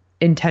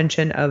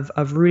intention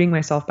of rooting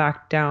myself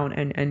back down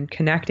and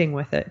connecting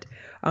with it.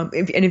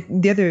 If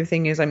the other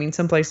thing is, I mean,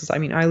 some places, I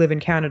mean, I live in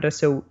Canada,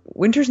 so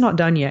winter's not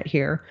done yet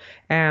here,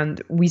 and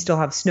we still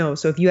have snow.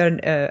 So if you had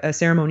a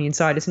ceremony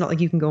inside, it's not like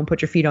you can go and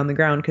put your feet on the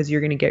ground because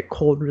you're going to get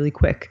cold really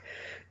quick.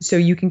 So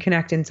you can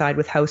connect inside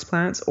with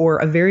houseplants, or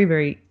a very,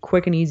 very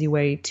quick and easy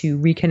way to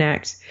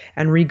reconnect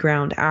and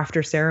reground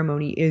after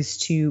ceremony is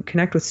to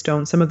connect with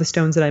stones. Some of the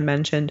stones that I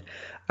mentioned,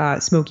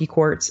 smoky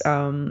quartz,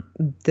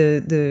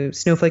 the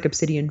snowflake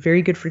obsidian,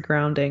 very good for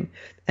grounding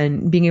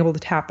and being able to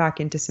tap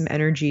back into some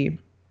energy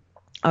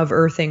of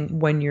earthing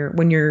when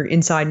you're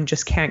inside and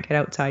just can't get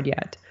outside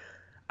yet.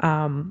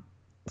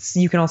 So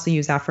you can also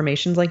use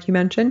affirmations like you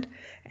mentioned,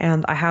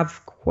 and I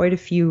have quite a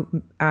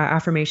few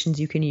affirmations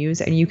you can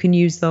use, and you can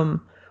use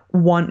them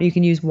you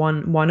can use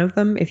one of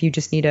them if you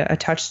just need a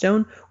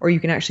touchstone, or you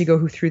can actually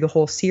go through the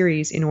whole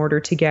series in order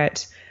to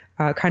get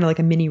kind of like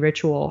a mini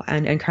ritual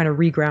and kind of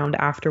reground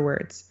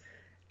afterwards.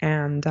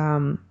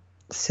 And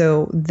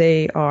so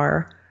they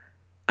are: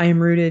 I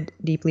am rooted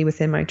deeply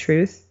within my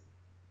truth.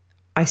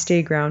 I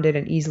stay grounded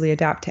and easily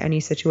adapt to any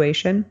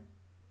situation.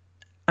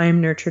 I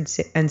am nurtured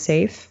and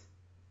safe.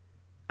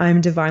 I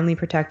am divinely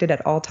protected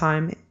at all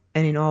time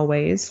and in all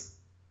ways.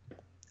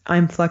 I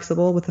am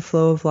flexible with the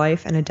flow of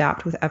life and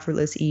adapt with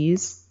effortless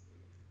ease.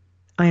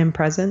 I am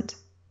present.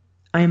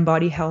 I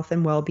embody health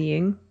and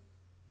well-being.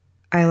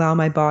 I allow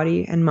my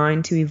body and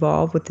mind to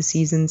evolve with the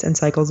seasons and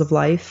cycles of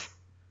life.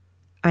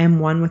 I am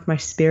one with my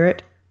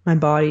spirit, my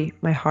body,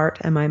 my heart,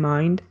 and my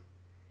mind.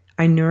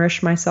 I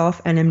nourish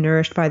myself and am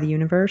nourished by the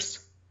universe.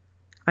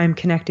 I am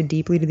connected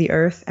deeply to the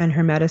earth and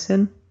her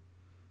medicine.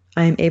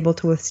 I am able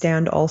to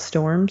withstand all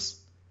storms.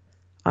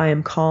 I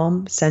am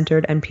calm,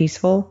 centered, and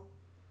peaceful.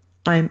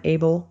 I am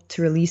able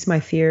to release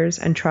my fears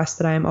and trust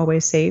that I am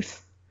always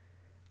safe.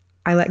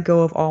 I let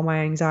go of all my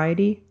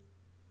anxiety.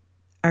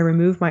 I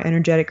remove my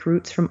energetic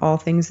roots from all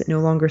things that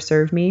no longer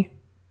serve me.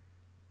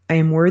 I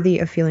am worthy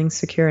of feeling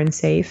secure and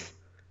safe.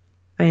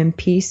 I'm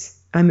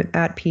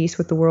at peace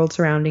with the world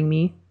surrounding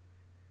me.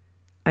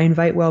 I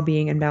invite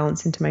well-being and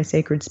balance into my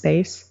sacred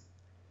space.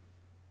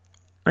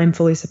 I am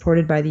fully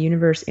supported by the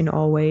universe in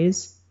all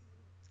ways.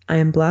 I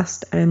am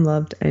blessed, I am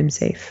loved, I am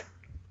safe.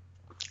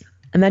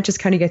 And that just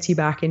kind of gets you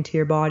back into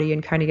your body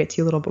and kind of gets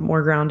you a little bit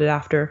more grounded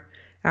after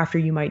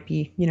you might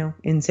be,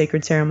 in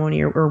sacred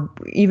ceremony, or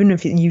even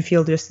if you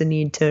feel just the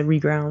need to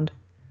reground.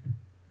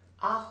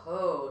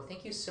 Aho,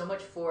 thank you so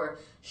much for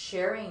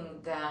sharing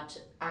that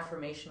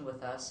affirmation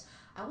with us.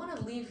 I want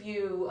to leave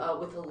you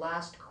with a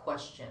last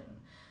question.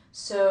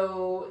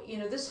 So,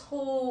 this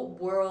whole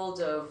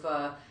world of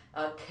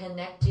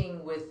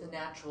connecting with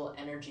natural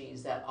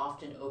energies that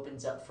often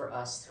opens up for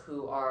us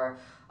who are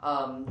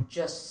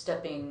just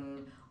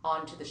stepping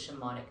onto the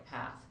shamanic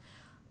path.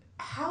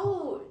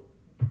 How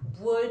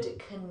would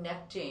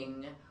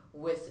connecting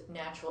with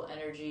natural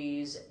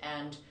energies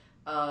and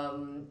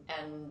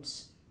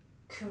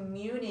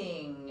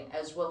communing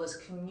as well as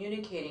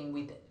communicating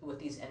with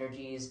these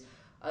energies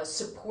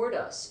support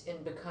us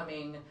in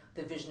becoming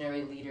the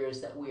visionary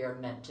leaders that we are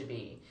meant to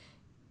be?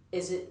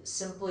 Is it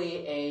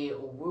simply a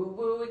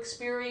woo-woo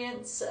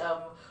experience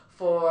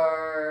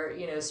for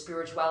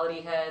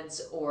spirituality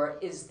heads, or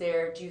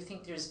do you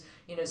think there's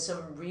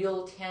some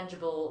real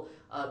tangible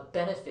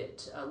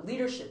benefit,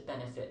 leadership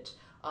benefit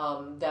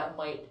that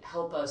might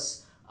help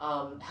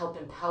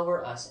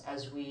empower us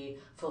as we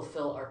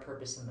fulfill our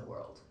purpose in the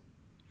world?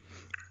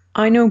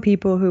 I know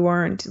people who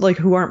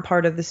aren't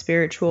part of the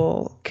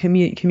spiritual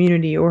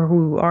community or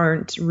who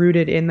aren't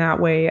rooted in that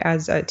way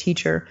as a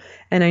teacher.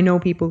 And I know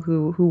people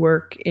who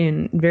work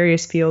in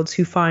various fields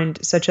who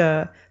find such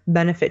a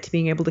benefit to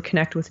being able to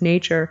connect with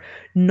nature,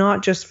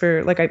 not just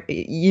for like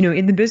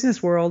in the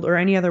business world or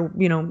any other,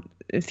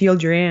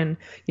 field you're in,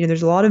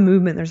 there's a lot of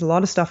movement, there's a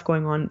lot of stuff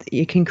going on.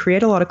 It can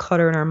create a lot of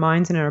clutter in our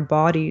minds and in our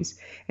bodies,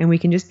 and we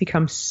can just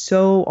become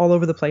so all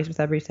over the place with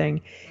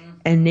everything,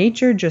 and Hmm.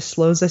 nature just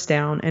slows us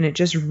down and it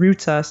just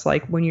roots us.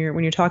 Like when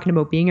you're talking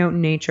about being out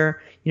in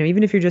nature,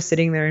 even if you're just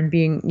sitting there and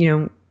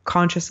being,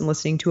 conscious and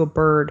listening to a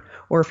bird,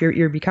 or if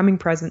you're becoming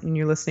present and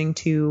you're listening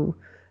to,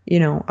 you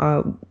know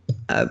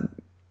uh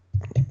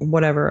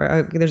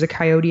whatever, there's a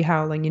coyote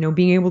howling,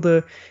 being able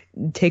to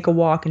take a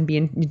walk and be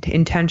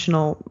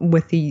intentional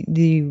with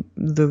the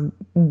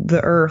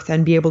earth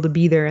and be able to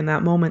be there in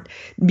that moment,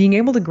 being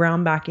able to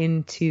ground back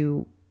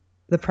into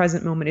the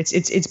present moment.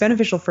 It's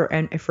beneficial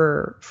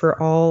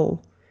for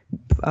all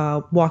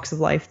walks of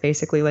life,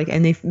 basically. Like,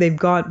 and they've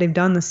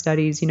done the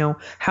studies,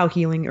 how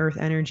healing earth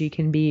energy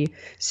can be.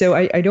 So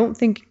I don't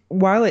think,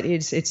 while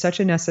it's such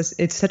a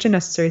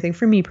necessary thing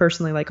for me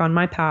personally, like on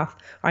my path,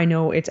 I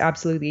know it's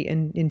absolutely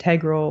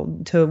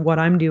integral to what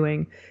I'm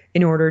doing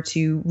in order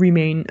to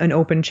remain an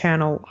open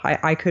channel.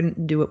 I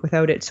couldn't do it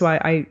without it. So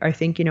I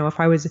think, if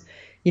I was,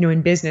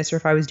 in business, or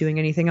if I was doing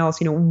anything else,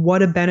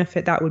 what a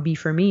benefit that would be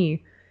for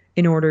me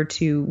in order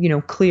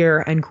to, clear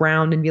and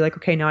ground and be like,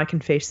 okay, now I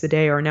can face the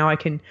day, or now I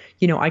can,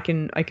 I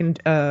can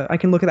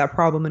look at that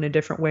problem in a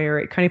different way, or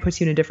it kind of puts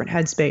you in a different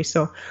headspace.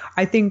 So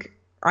I think,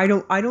 I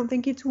don't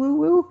think it's woo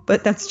woo,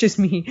 but that's just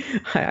me.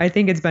 I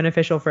think it's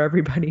beneficial for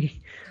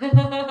everybody. But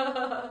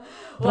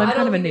Well, I'm I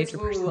kind don't of a think it's nature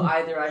woo woo person.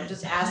 either. I'm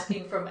just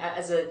asking from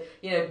as a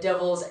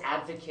devil's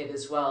advocate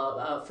as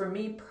well. For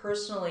me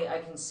personally, I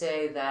can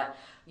say that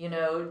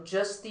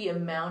just the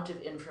amount of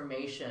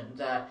information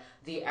that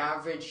the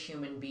average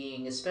human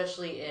being,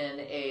 especially in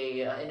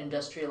an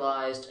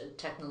industrialized,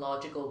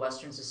 technological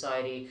Western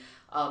society,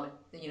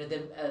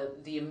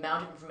 the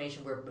amount of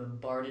information we're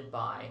bombarded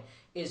by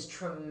is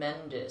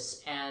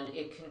tremendous, and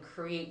it can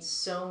create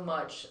so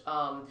much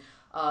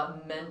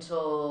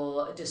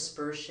mental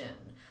dispersion,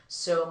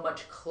 so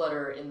much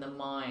clutter in the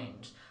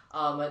mind.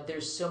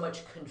 There's so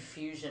much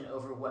confusion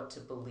over what to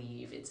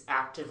believe. It's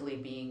actively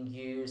being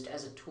used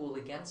as a tool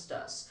against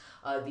us,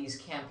 these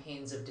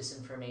campaigns of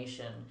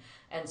disinformation.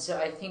 And so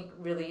I think,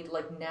 really,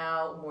 like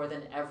now more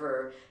than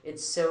ever,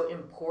 it's so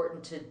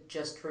important to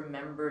just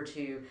remember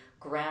to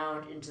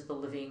ground into the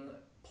living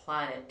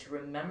planet, to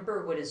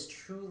remember what is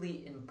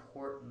truly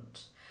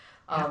important.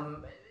 Yeah.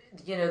 Um,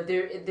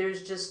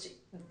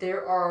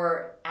 there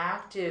are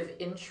active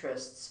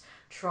interests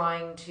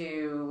trying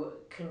to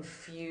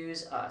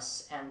confuse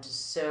us and to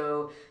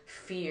sow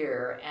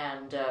fear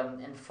and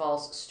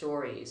false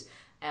stories,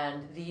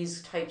 and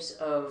these types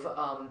of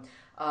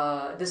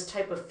this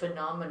type of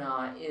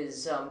phenomena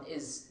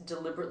is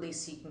deliberately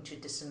seeking to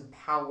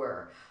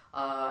disempower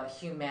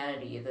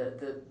humanity,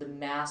 the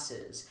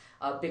masses,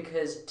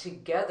 because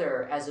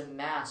together as a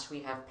mass we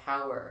have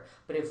power.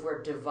 But if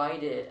we're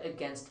divided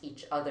against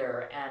each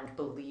other and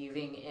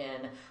believing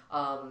in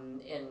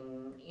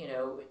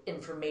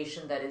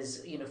information that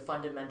is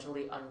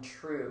fundamentally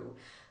untrue,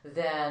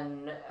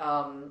 then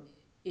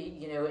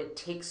it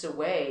takes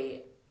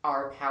away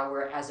our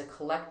power as a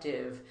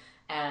collective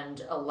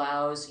and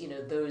allows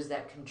those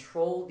that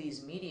control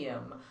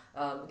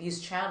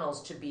these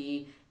channels to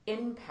be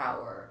in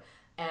power.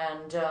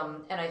 And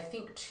I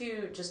think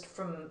too, just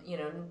from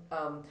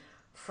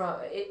from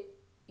it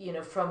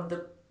from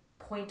the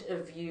point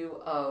of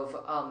view of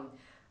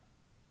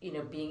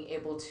being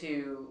able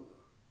to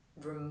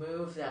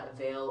remove that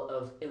veil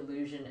of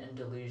illusion and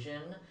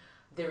delusion,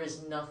 there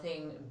is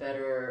nothing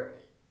better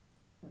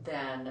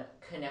than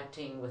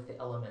connecting with the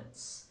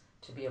elements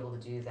to be able to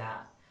do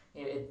that.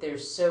 They're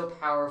so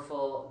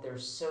powerful, they're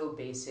so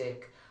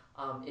basic.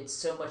 It's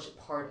so much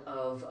part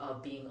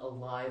of being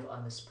alive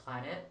on this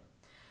planet.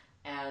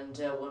 And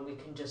when we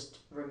can just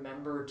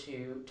remember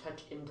to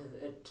touch into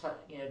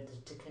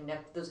to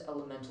connect those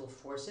elemental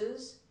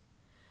forces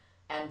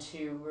and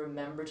to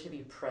remember to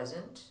be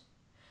present,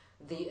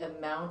 the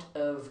amount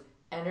of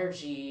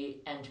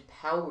energy and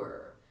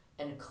power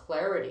and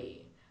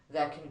clarity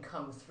that can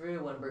come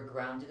through when we're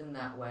grounded in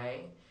that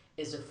way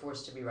is a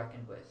force to be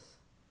reckoned with.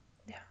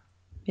 Yeah.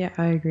 Yeah,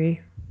 I agree.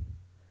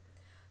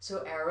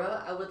 So,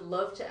 Ara, I would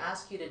love to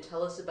ask you to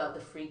tell us about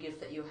the free gift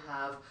that you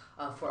have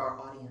for our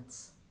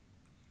audience.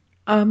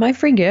 My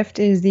free gift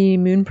is the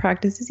Moon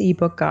Practices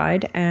ebook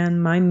guide,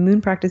 and my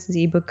Moon Practices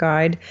ebook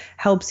guide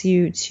helps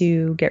you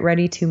to get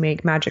ready to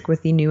make magic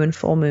with the new and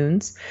full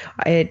moons.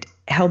 It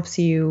helps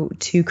you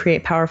to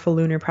create powerful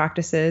lunar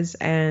practices,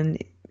 and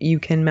you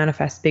can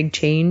manifest big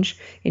change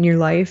in your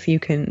life. You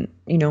can,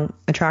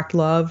 attract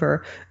love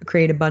or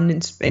create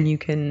abundance, and you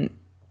can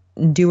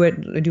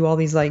do all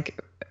these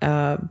like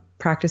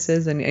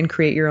practices and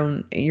create your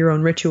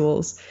own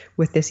rituals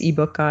with this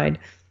ebook guide.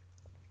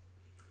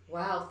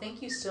 Wow,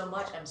 thank you so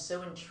much. I'm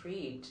so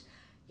intrigued.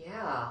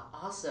 Yeah,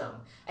 awesome.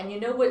 And you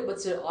know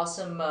what's an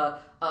awesome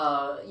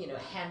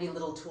handy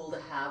little tool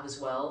to have as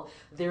well?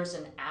 There's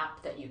an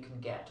app that you can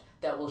get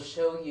that will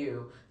show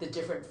you the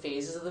different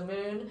phases of the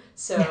moon.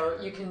 So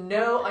you can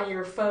know on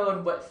your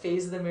phone what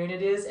phase of the moon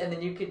it is, and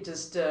then you could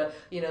just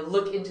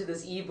look into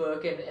this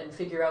ebook and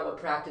figure out what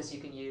practice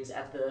you can use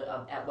at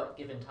what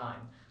given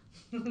time.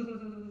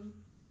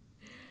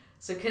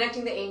 So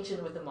connecting the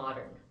ancient with the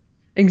modern.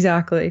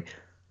 Exactly.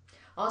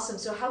 Awesome.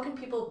 So how can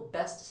people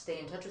best stay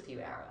in touch with you,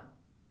 Ara?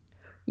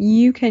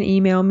 You can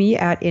email me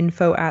at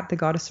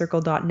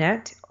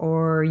info@thegoddesscircle.net,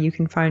 or you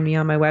can find me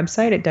on my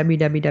website at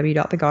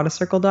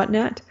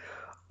www.thegoddesscircle.net,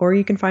 or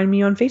you can find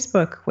me on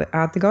Facebook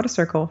at The Goddess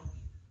Circle.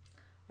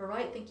 All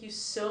right, thank you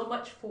so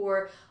much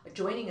for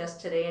joining us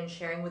today and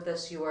sharing with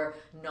us your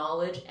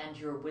knowledge and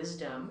your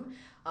wisdom.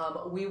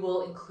 We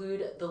will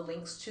include the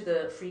links to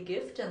the free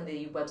gift and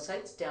the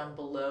websites down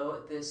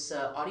below this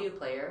audio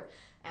player.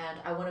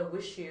 And I want to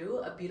wish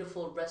you a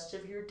beautiful rest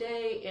of your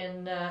day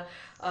in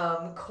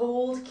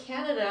cold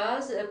Canada.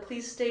 So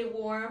please stay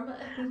warm.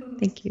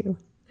 Thank you.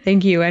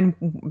 Thank you. And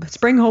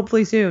spring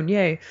hopefully soon.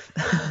 Yay.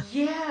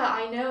 Yeah,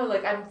 I know.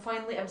 Like I'm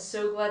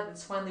so glad that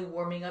it's finally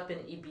warming up in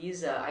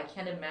Ibiza. I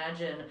can't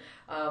imagine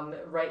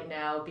right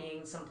now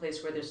being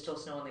someplace where there's still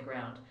snow on the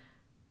ground.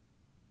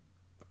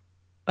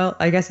 Well,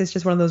 I guess it's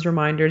just one of those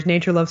reminders.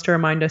 Nature loves to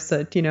remind us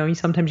that,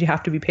 sometimes you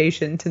have to be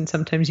patient and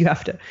sometimes you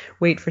have to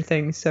wait for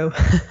things. So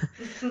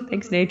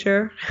thanks,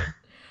 nature.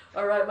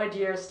 All right, my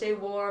dear, stay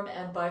warm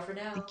and bye for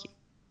now. Thank you.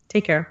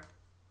 Take care.